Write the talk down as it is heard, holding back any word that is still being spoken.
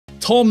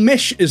Tom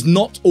Misch is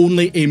not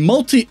only a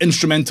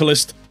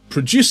multi-instrumentalist,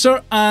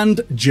 producer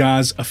and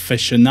jazz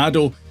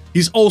aficionado,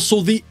 he's also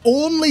the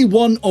only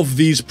one of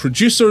these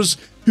producers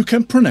who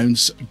can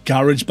pronounce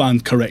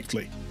GarageBand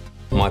correctly.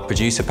 My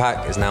producer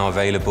pack is now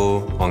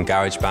available on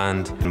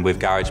GarageBand, and with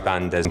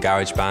GarageBand there's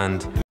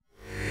GarageBand.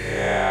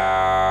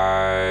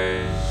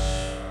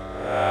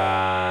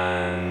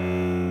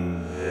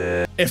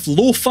 If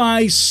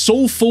lo-fi,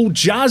 soulful,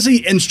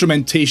 jazzy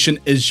instrumentation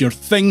is your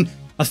thing,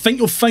 I think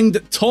you'll find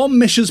that Tom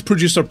Misch's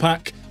producer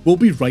pack will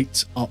be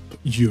right up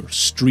your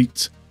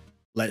street.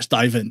 Let's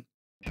dive in.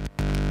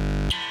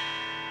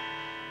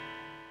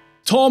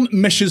 Tom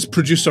Misch's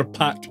producer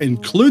pack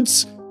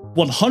includes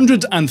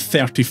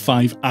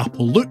 135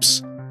 Apple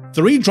loops,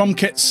 3 drum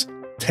kits,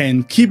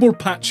 10 keyboard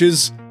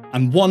patches,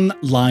 and 1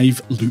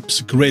 live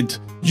loops grid.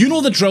 You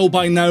know the drill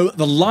by now,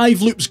 the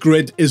live loops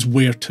grid is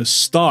where to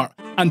start,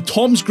 and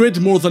Tom's grid,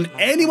 more than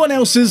anyone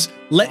else's,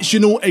 lets you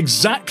know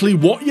exactly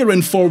what you're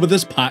in for with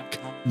this pack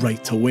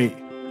right away.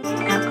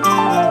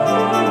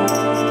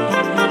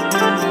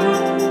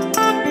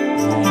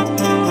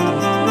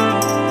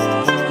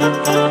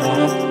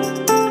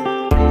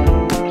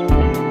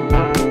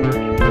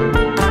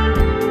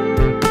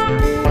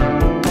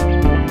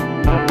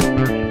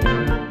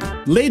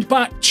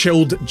 Laid-back,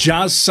 chilled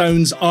jazz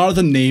sounds are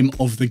the name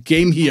of the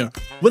game here,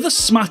 with a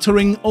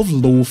smattering of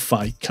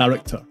lo-fi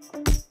character.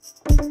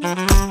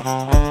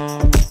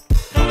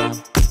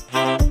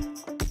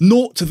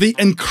 Note the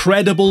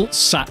incredible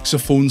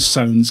saxophone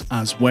sounds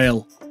as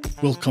well.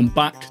 We'll come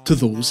back to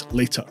those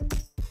later.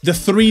 The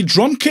 3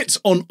 drum kits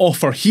on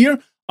offer here,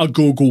 a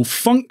go-go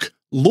funk,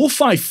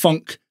 lo-fi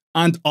funk,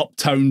 and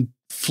uptown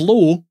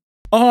flow,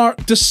 are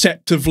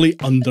deceptively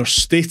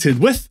understated,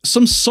 with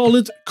some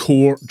solid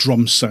core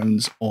drum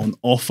sounds on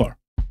offer.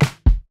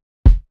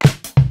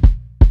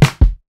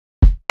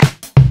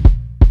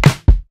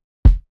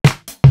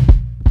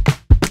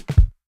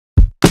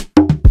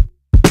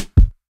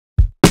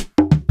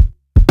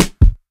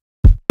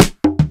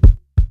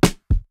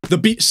 The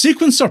beat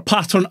sequencer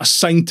pattern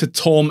assigned to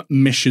Tom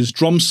Misch's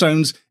drum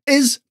sounds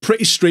is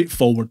pretty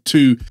straightforward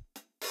too.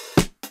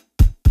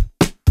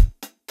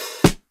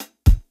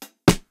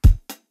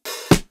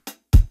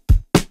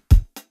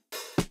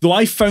 Though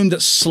I found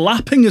that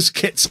slapping his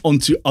kits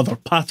onto other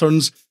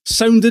patterns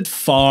sounded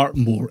far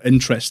more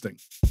interesting.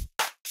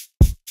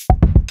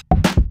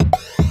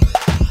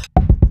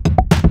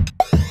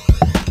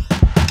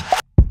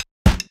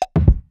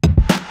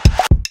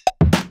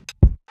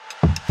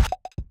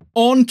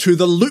 On to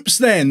the loops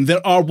then.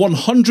 There are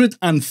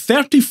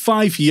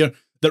 135 here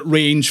that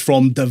range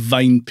from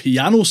divine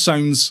piano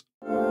sounds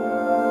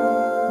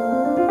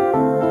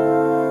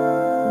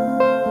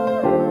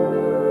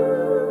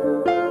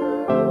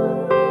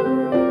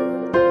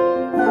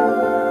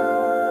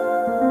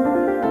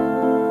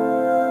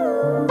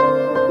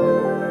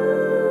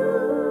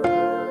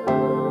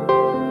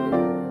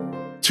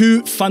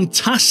to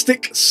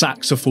fantastic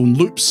saxophone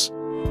loops.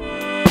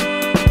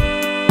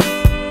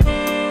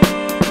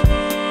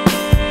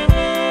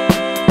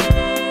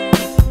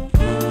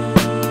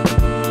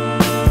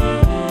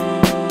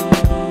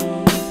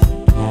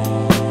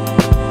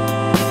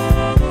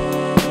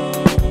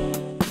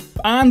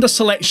 And a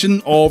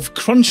selection of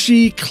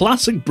crunchy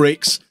classic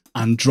breaks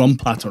and drum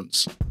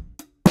patterns.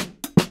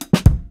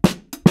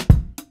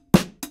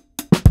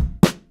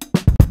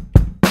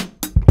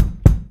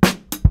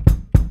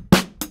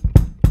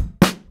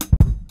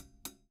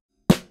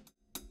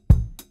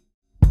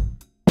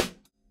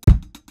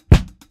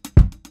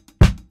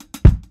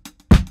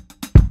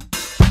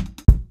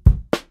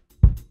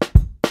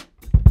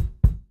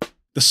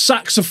 The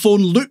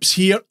saxophone loops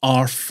here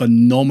are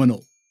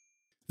phenomenal.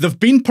 They've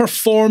been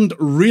performed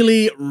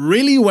really,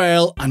 really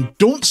well and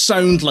don't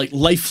sound like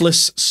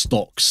lifeless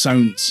stock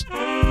sounds.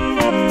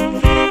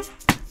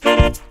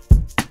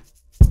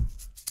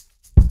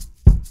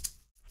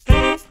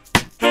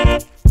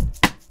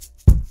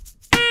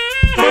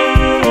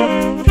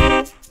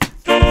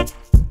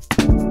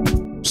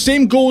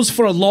 Same goes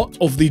for a lot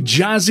of the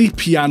jazzy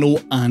piano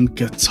and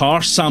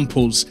guitar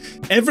samples.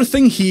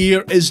 Everything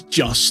here is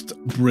just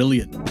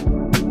brilliant.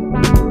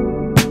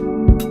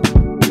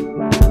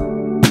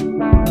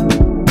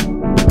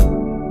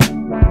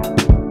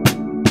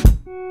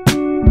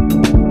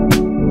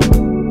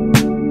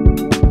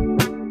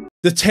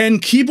 The 10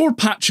 keyboard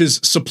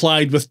patches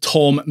supplied with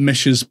Tom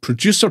Misch's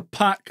producer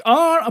pack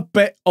are a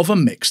bit of a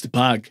mixed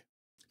bag.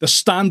 The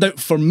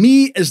standout for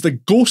me is the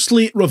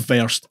ghostly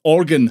reversed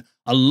organ,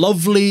 a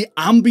lovely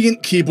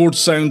ambient keyboard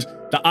sound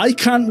that I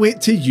can't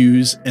wait to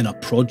use in a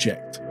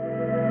project.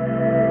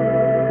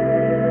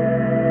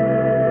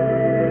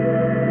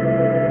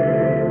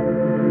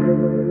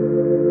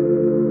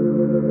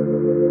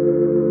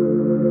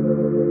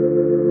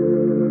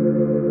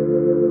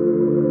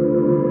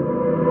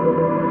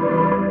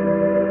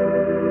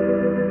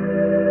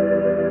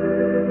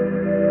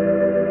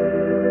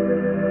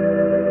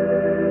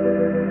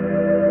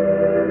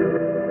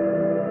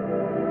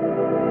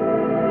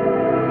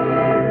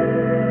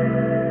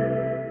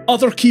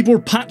 Other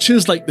keyboard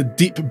patches like the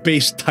deep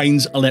bass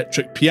Tynes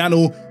electric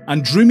piano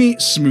and droomy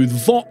smooth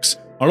Vox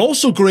are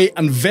also great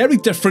and very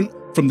different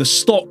from the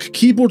stock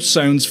keyboard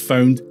sounds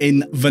found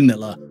in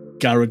vanilla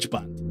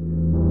GarageBand.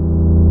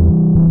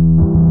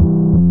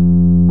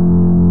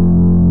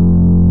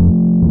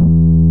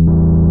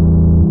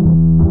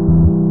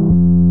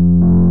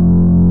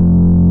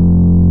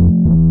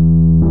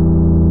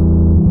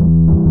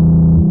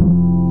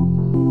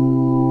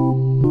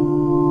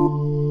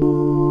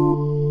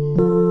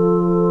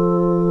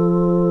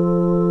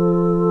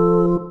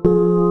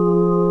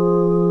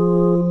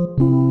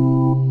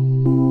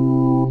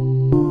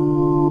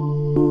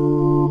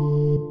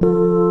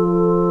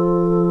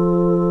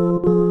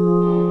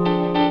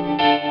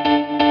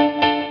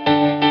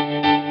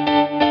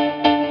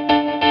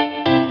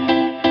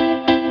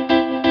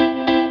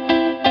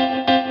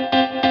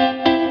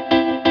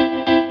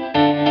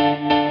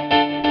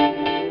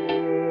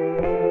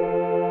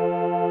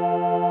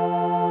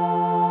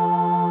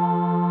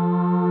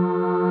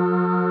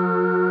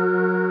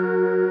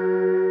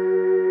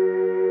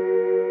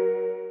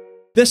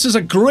 This is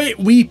a great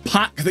wee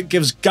pack that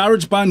gives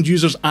GarageBand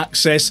users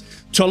access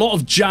to a lot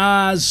of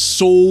jazz,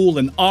 soul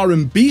and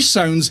R&B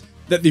sounds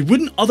that they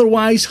wouldn't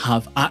otherwise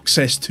have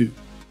access to.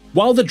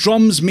 While the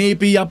drums may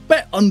be a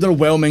bit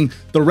underwhelming,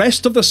 the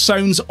rest of the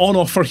sounds on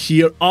offer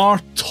here are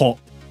top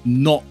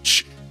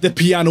notch. The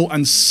piano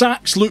and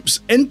sax loops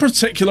in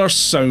particular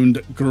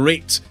sound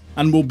great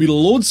and will be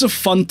loads of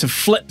fun to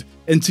flip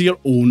into your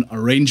own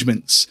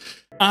arrangements.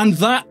 And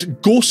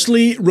that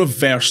ghostly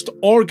reversed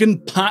organ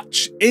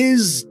patch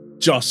is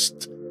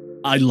just,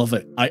 I love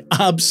it. I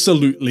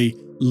absolutely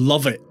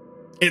love it.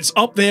 It's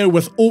up there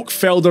with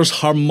Oakfelder's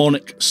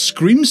harmonic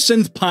scream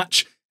synth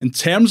patch in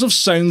terms of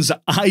sounds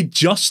that I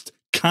just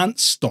can't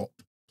stop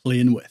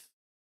playing with.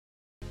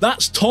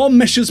 That's Tom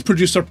Misch's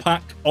producer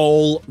pack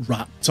all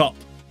wrapped up.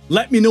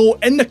 Let me know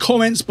in the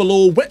comments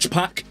below which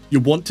pack you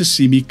want to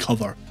see me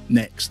cover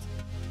next.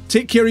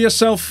 Take care of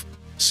yourself.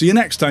 See you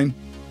next time.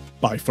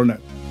 Bye for now.